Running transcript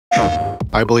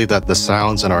I believe that the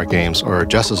sounds in our games are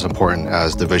just as important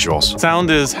as the visuals. Sound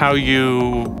is how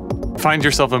you find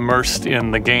yourself immersed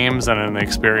in the games and in the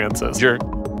experiences. You're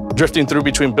drifting through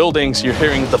between buildings, you're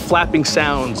hearing the flapping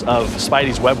sounds of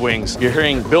Spidey's web wings, you're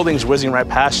hearing buildings whizzing right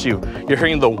past you, you're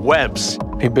hearing the webs.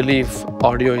 We believe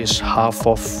audio is half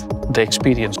of the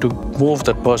experience to move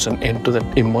that person into that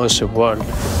immersive world.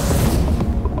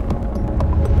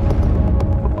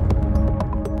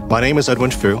 My name is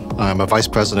Edwin Fu. I'm a Vice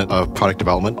President of Product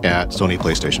Development at Sony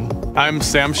PlayStation. I'm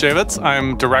Sam Shavitz.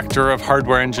 I'm Director of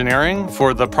Hardware Engineering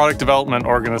for the Product Development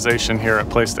Organization here at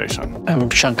PlayStation. I'm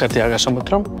Shankar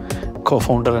Tyagasamutram,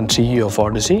 co-founder and CEO of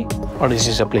Audeze. Audeze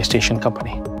is a PlayStation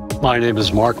company. My name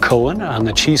is Mark Cohen. I'm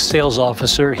the Chief Sales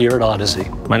Officer here at Audeze.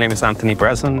 My name is Anthony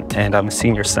Breslin, and I'm a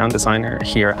Senior Sound Designer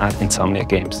here at Insomniac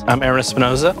Games. I'm Aaron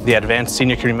Espinoza, the Advanced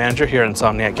Senior Community Manager here at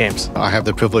Insomniac Games. I have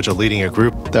the privilege of leading a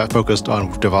group that focused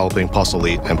on developing Pulse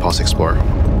Elite and Pulse Explorer.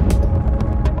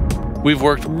 We've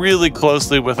worked really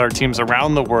closely with our teams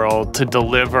around the world to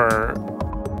deliver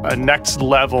a next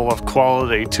level of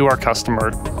quality to our customer.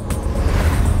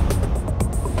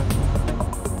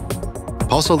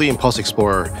 Pulse Elite and Pulse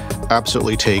Explorer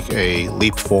absolutely take a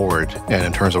leap forward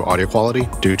in terms of audio quality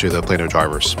due to the planar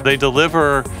drivers. They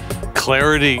deliver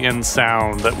clarity in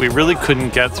sound that we really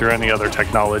couldn't get through any other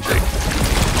technology.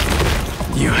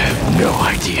 You have no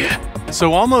idea.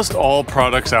 So almost all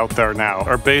products out there now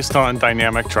are based on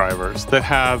dynamic drivers that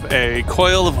have a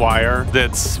coil of wire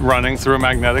that's running through a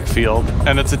magnetic field,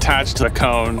 and it's attached to a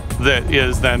cone that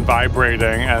is then vibrating,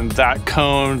 and that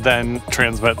cone then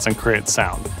transmits and creates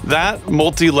sound. That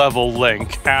multi-level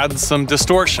link adds some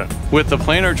distortion. With the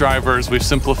planar drivers, we've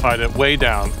simplified it way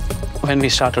down. When we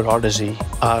started Audeze,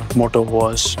 our motto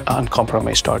was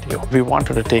uncompromised audio. We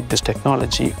wanted to take this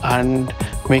technology and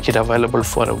make it available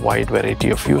for a wide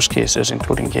variety of use cases,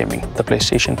 including gaming. The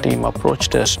PlayStation team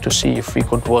approached us to see if we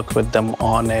could work with them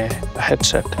on a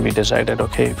headset. We decided,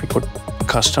 okay, if we could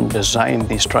custom design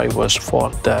these drivers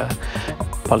for the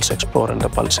Pulse Explorer and the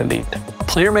Pulse Elite.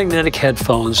 Planar magnetic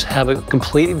headphones have a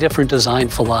completely different design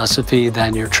philosophy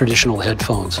than your traditional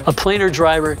headphones. A planar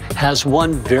driver has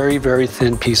one very, very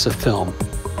thin piece of film.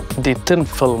 The thin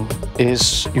film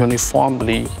is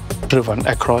uniformly driven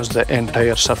across the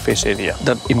entire surface area.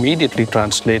 That immediately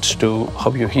translates to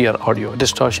how you hear audio.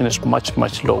 Distortion is much,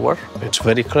 much lower. It's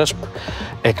very crisp,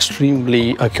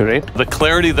 extremely accurate. The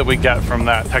clarity that we get from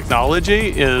that technology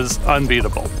is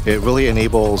unbeatable. It really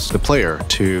enables the player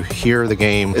to hear the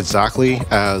game exactly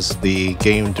as the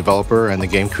game developer and the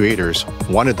game creators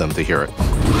wanted them to hear it.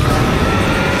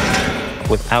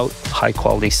 Without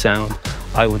high-quality sound,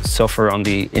 I would suffer on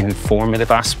the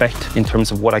informative aspect in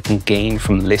terms of what I can gain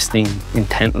from listening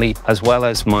intently, as well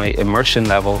as my immersion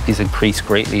level is increased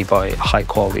greatly by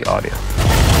high-quality audio.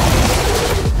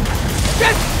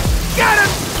 Get him!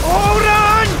 Hold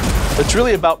on! It's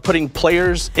really about putting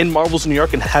players in Marvel's New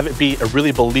York and have it be a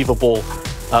really believable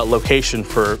location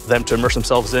for them to immerse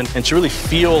themselves in and to really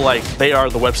feel like they are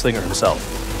the web slinger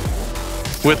himself.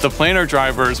 With the planar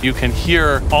drivers, you can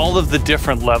hear all of the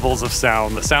different levels of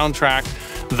sound. The soundtrack,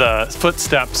 the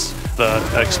footsteps, the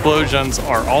explosions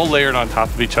are all layered on top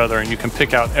of each other, and you can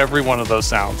pick out every one of those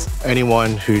sounds.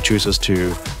 Anyone who chooses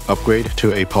to upgrade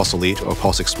to a Pulse Elite or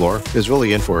Pulse Explorer is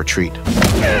really in for a treat.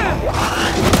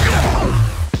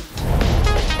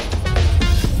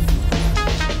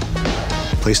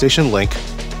 PlayStation Link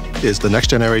is the next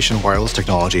generation wireless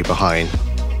technology behind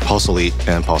Pulse Elite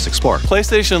and Pulse Explorer.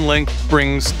 PlayStation Link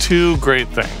brings two great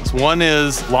things. One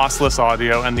is lossless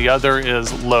audio, and the other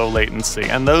is low latency.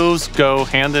 And those go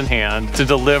hand in hand to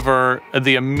deliver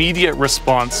the immediate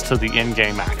response to the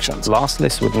in-game actions.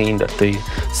 Lossless would mean that the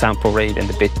sample rate and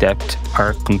the bit depth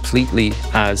are completely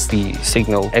as the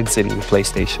signal exiting the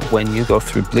PlayStation. When you go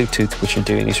through Bluetooth, what you're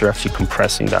doing is you're actually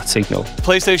compressing that signal.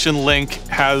 PlayStation Link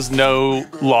has no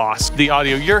loss. The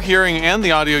audio you're hearing and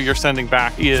the audio you're sending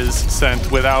back is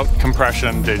sent without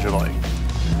compression digitally.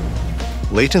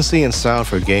 Latency in sound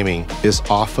for gaming is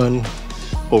often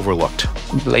overlooked.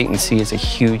 Latency is a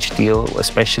huge deal,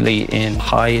 especially in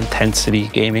high-intensity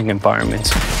gaming environments.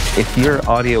 If your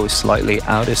audio is slightly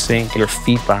out of sync, your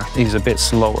feedback is a bit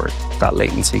slower. That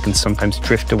latency can sometimes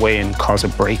drift away and cause a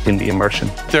break in the immersion.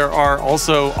 There are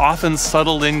also often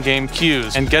subtle in-game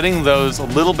cues, and getting those a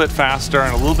little bit faster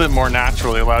and a little bit more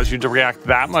naturally allows you to react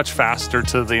that much faster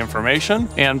to the information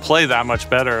and play that much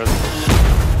better.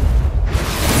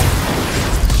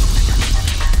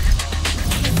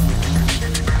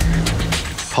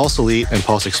 Pulse Elite and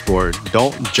Pulse Explorer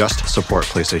don't just support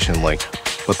PlayStation Link,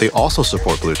 but they also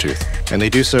support Bluetooth. And they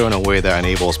do so in a way that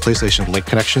enables PlayStation Link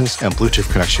connections and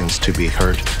Bluetooth connections to be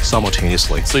heard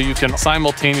simultaneously. So you can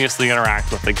simultaneously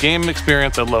interact with a game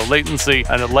experience at low latency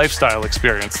and a lifestyle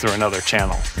experience through another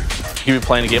channel. You be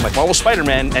playing a game like Marvel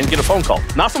Spider-Man and get a phone call.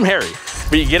 Not from Harry,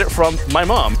 but you get it from my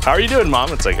mom. How are you doing,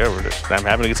 Mom? It's like, oh, I'm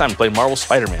having a good time playing Marvel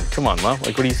Spider-Man. Come on, Mom.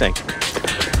 Like, what do you think?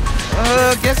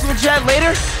 Guess we'll chat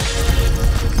later?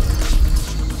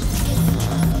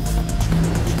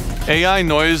 AI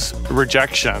noise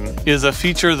rejection is a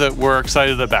feature that we're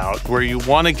excited about, where you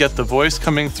want to get the voice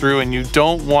coming through and you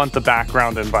don't want the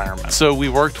background environment. So we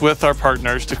worked with our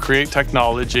partners to create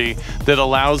technology that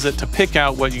allows it to pick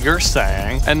out what you're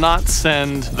saying and not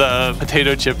send the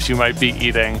potato chips you might be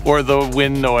eating or the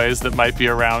wind noise that might be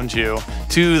around you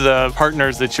to the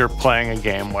partners that you're playing a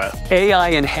game with.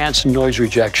 AI-enhanced noise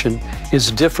rejection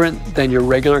is different than your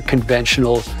regular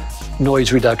conventional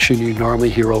noise reduction you normally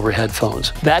hear over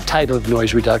headphones. That type of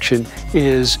noise reduction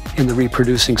is in the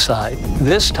reproducing side.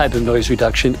 This type of noise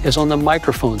reduction is on the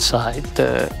microphone side.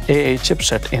 The AI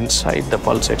chipset inside the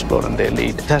Pulse Explorer and the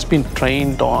Elite has been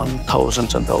trained on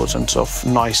thousands and thousands of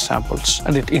noise samples,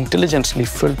 and it intelligently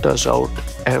filters out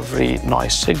every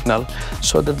noise signal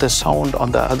so that the sound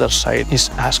on the other side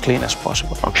is as clean as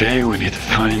possible. Okay, we need to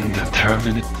find the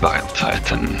terminate dial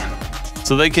titan.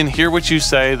 So they can hear what you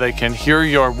say, they can hear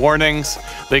your warnings,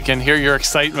 they can hear your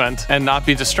excitement, and not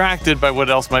be distracted by what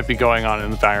else might be going on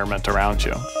in the environment around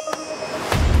you.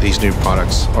 These new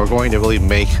products are going to really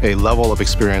make a level of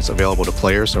experience available to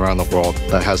players around the world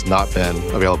that has not been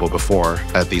available before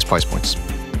at these price points.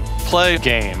 Play a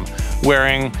game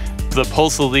wearing the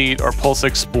Pulse Elite or Pulse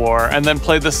Explorer, and then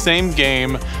play the same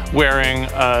game wearing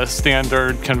a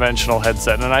standard conventional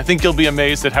headset. And I think you'll be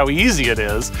amazed at how easy it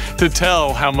is to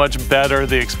tell how much better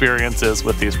the experience is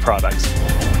with these products.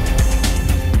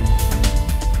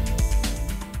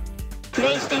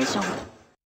 PlayStation